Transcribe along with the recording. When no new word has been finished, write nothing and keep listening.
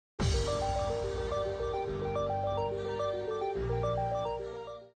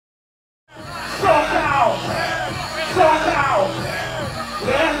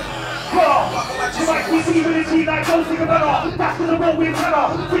see with the G like don't sing a banner. That's to the road with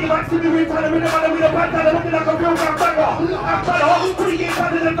Tanner. Pretty much see me with Tanner with a banner with a bandana. Looking like a real damn banger. I'm Tanner, pretty get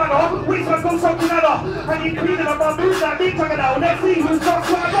better than banner. Which one goes something other? And you clean it up my moves like me talking now. Let's see who's got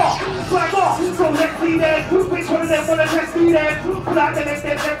swagger. Swagger. So let's see then. Which one of them wanna test me then? Pull out the next,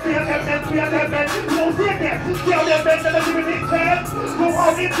 let's see them, let's see them, men. You don't see them. See how them men that are doing it there. Go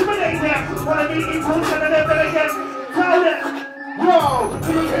out, intimidate them. Wanna be equal to them again. Tell them. Yo,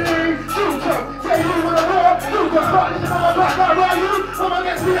 shooter, say you wanna roll, shooter, but I'm a black guy, right you? I'm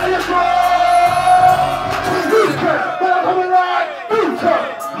against me, I just shooter, but I'm coming right, shooter.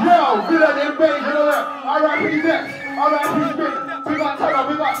 Yo, VILLIAN invasion of them. R.I.P. next, R.I.P. Smith. We got Tana,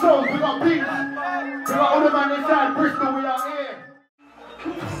 we got Souls, we got Beats. We got all the man inside Bristol, we are here.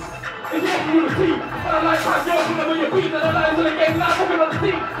 It's your unity, and I like my girls when they're your beat, and I like to the game, like walking on the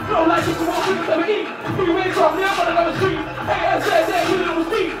team. Flow like you can walk with them and eat. We win from there, but another street. Hey, you little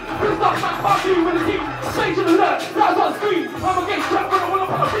steam. We stop back, fuck you with the team. Stage to the left, that's on screen. I'm against trap, but I want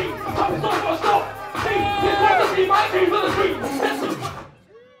to put a beat. Top is not gonna stop. Hey, it's not to see my team on the street.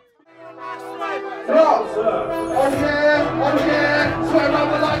 Swear on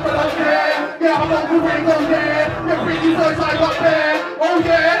the life, but okay. Yeah, I'm on the ring, go there. Your freaky voice, I got there. Oh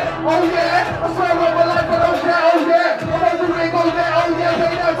yeah, I swear on my life, but okay, oh yeah. I'm on the ring, go there, oh yeah.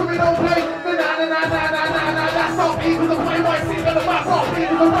 They know for me, don't play. Nah, that's not me, cause I'm playing my scene, and the back off, me,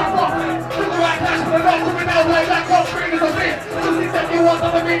 cause I'm back off. Took the right dash, but I'm not coming out like that, got fingers on me. Just accept you want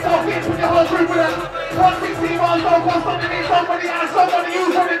on the beat, don't get with your whole group with us. 160 miles, don't cost something in, somebody out, somebody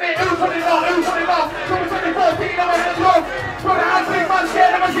who's running it, who's running off. 2014, I'm in the club. Put a hand big man,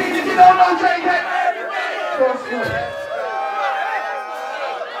 scared of machine, if you don't know JAYKAE.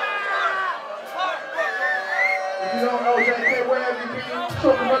 If you don't know JAYKAE, where have you been?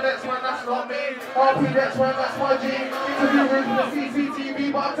 Talking about next man, that's not me. RP next man, that's my G. Interview room with the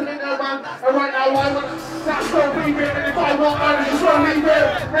CCTV, but I'm telling no man. And right now, I want that's so leave it. And if I want, I just won't leave it.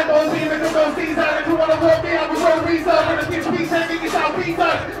 And those even if those things out, if you want to walk me, I will show reserve. And if this piece, then you shout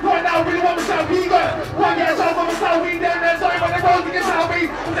pizza. Right now, I really want to shout pizza. One get a shout from a shout me, then there's sorry, but the road you can shout me.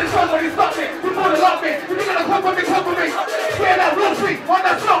 And then somebody stop me, before they love me. If you're gonna come for me, come for me. Yeah, that will me, one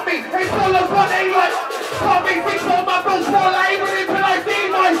that's not me. Hey, solo, one, ain't like. Can't be fixed on my bros, fall like even if I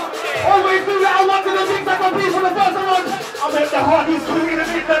see nice. Always do that, I want to the things that got peace for the first one. I'm at the heart, he's doing the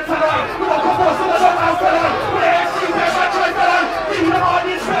big that tonight. We want to boss in the long house tonight. We're actually very much like tonight. Even the heart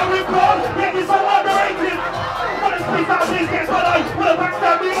is very proud, yet it's so underrated. What is please out this gets tonight. When the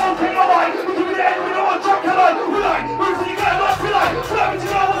backstab me, won't take my mind. We do the end, we don't want to drop tonight. We're like, who's the guy not tonight? Tell me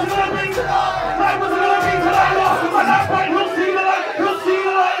tonight, what's it gonna be tonight? Like, what's it gonna be tonight, Lord? At that point, he'll see the light,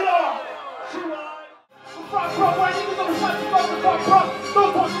 Lord. Front, why you don't shut you up the front?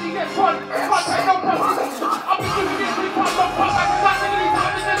 Don't talk till you get front. Front, take no press. I'll be giving this to you, pop, back to back, and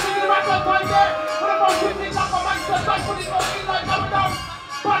anytime, and then we can wrap up right there. When I'm on 15, up my mind's just like, put it on me like coming down.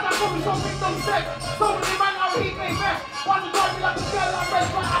 But I'm probably something no step. So many man out here, they best. Want to drive me like a girl, I'm best,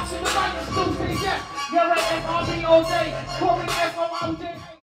 but action the man is still saying yes. You're at FRB all day, call me FOMJ.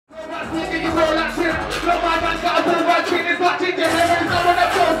 You know that shit. No, my man's got a bull right chin, it's not ginger hair, and it's not on that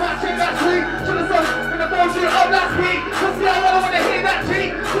floor, matching that sweet. To the sun, in the bullshit of that sweet. Cause see, I wanna hear that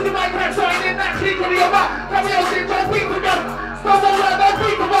cheek. Cause you might have shine in that cheek when you're back. Now we all think don't beat with them. Stop all that, don't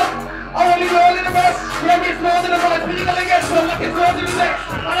beat with them. I only roll in the best. Yeah, it's more than a rise, but you're gonna get some like it's more than the next.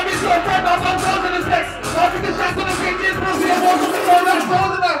 And I'm his girlfriend, I'm not more than the sex. I'll take the shots on the fingers, we'll see a more than the floor, that's more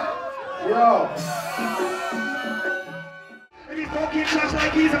than that. Yo. And he's talking trash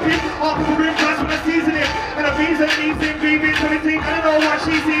like he's a pig. Half of the room trash when I season it. And a visa needs him, beaming, 17. I don't know why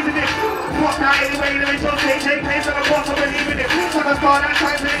she's season it. Fuck that anyway, let me just say JAYKAE's on the boss, I believe in it. Time I start that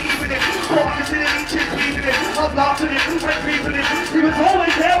time, then even it. Thought I consider each chick leaving it. I'm laughing it, I'm creeping it. He was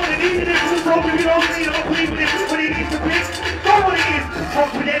always there when he needed it. So if you don't need him, I'm believing it. When he needs to pick, know what it is. Talk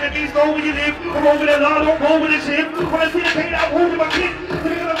to the enemies, know where you live. I'm over the law, don't go with the gym. When I see the pain out, holding my kid.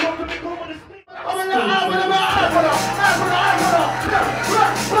 They're gonna come to me, come with the stick. I'm in the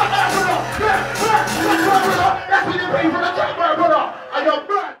that's what you pay for the track, my brother. I got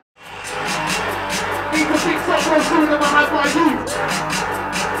blood. Equal 6 up goes through them, I had my youth.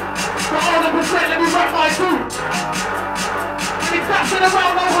 But all the percent, let me wrap my suit. And it's that shit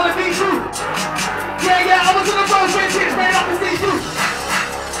around, I wanna be you. Yeah, I was in the road, straight shit, straight up and see you.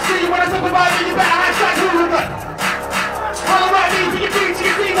 See you when I talk about it, you better hashtag you with it. All the right means to your beat,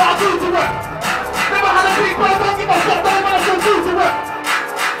 you see what I do to it. Never had a big brother, don't give a fuck, don't wanna still do to it.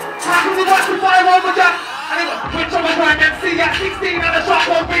 How can you watch me fire over that? And it was switch on my grind and see at 16 and the shot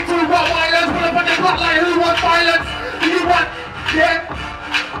won't be too Rottweilers. Pull up on the block like who wants violence? Do you want? Yeah.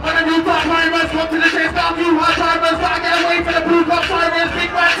 When the new top timers come to the chase down, you hard timers. Gotta get away from the blue cup sirens.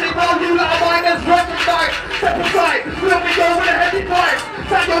 Big man, take all you little miners. Rock and die.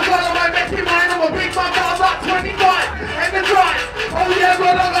 that your girl on my messy mind. I'm a big man, but I'm about 25. And the drive. Oh yeah, bro,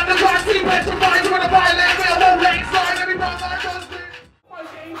 I got the drive. See, best of mine. You wanna buy a leg, get a whole leg slide. Every time I don't do. My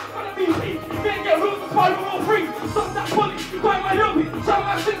game, on a BP. Then get rules for 5 or 3. Stop that bully. Quite my help it. Shout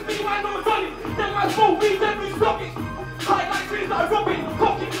my 6 man, no done it. Then my small beat, then we stop it. High like trees that are robbing.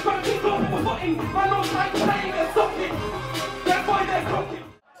 Cocky, trying to keep on with footing. I know time playing and stocking. That's why they're cooking.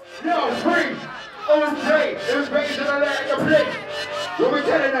 Yo, free. OJ, invasion of the place. What we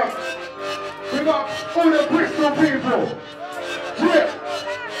telling them? We got all the Bristol people. Yeah.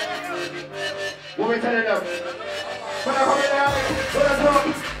 What we telling them? When I come in there, when I talk,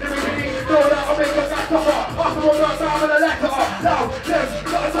 let me be, know that I'll make a back cover. After one more time, I'm gonna let it up. Now, them,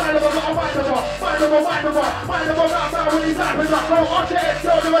 got a sign of a got a mind of a, mind of a, mind of a, mind of a, mind of a, when he's happens up. Go on to it,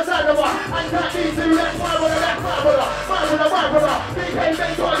 show them a sign of a, and can't be too left, mind with a left, mind with a, mind with a, mind with a, BK,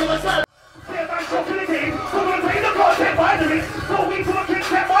 then show them a sign. Yeah, man, shot to the game. Come on, play the card, set by the lyrics. Don't wait till the kids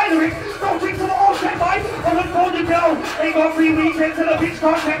set by the lyrics. Don't wait till the all set by. I'm gonna call you down. Ain't got 3 weekends till the bitch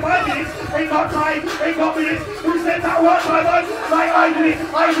can't set by minutes. Ain't got time, ain't got minutes. Who said that word, my man? Like, I did it,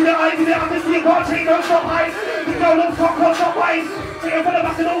 I did it, I did it. I can see a God chain, don't stop hiding. The girl don't stop, can't stop hiding. Sitting for the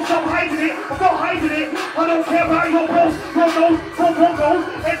back and don't stop hiding it. I'm not hiding it. I don't care about your post, your nose, your goals.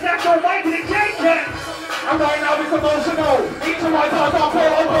 Exact, don't mind it, JAYKAE. And right now it's emotional. Each of my cards are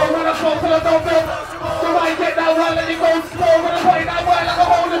full of gold. When I smoke till I don't feel. So I get that one, let it go slow. When I put it that way like a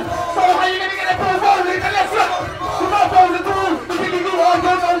holder. So how you gonna get the ball rolling? And let's go. So not bowling through. The thing you do all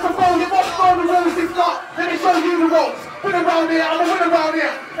your nose are folding. What's on the rules? If not, let me show you the ropes. Win around here, I'm a win around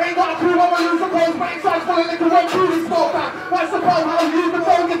here. Ain't got a clue what I lose the pose. But it's like full of liquor, run through this sport back. What's the problem? How you use the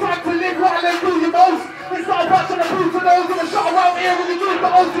phone? Your time to live what I let do your most. It's like watching a boot to nose and a shot around here when you use the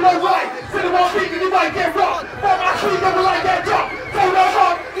O's to the right. Sit around beating you might get rocked. But my feet never like get dropped. So no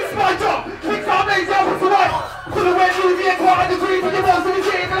rock, it's my job. Fix our mates out with the right. Put away movie and quite a degree for your most of the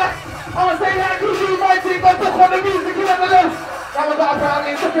shit in the last. I'ma say that you do my thing, but book on the music, you let the loose. Now I got a pound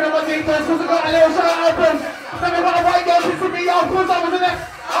in, looking at my details, cause I got a little shout out.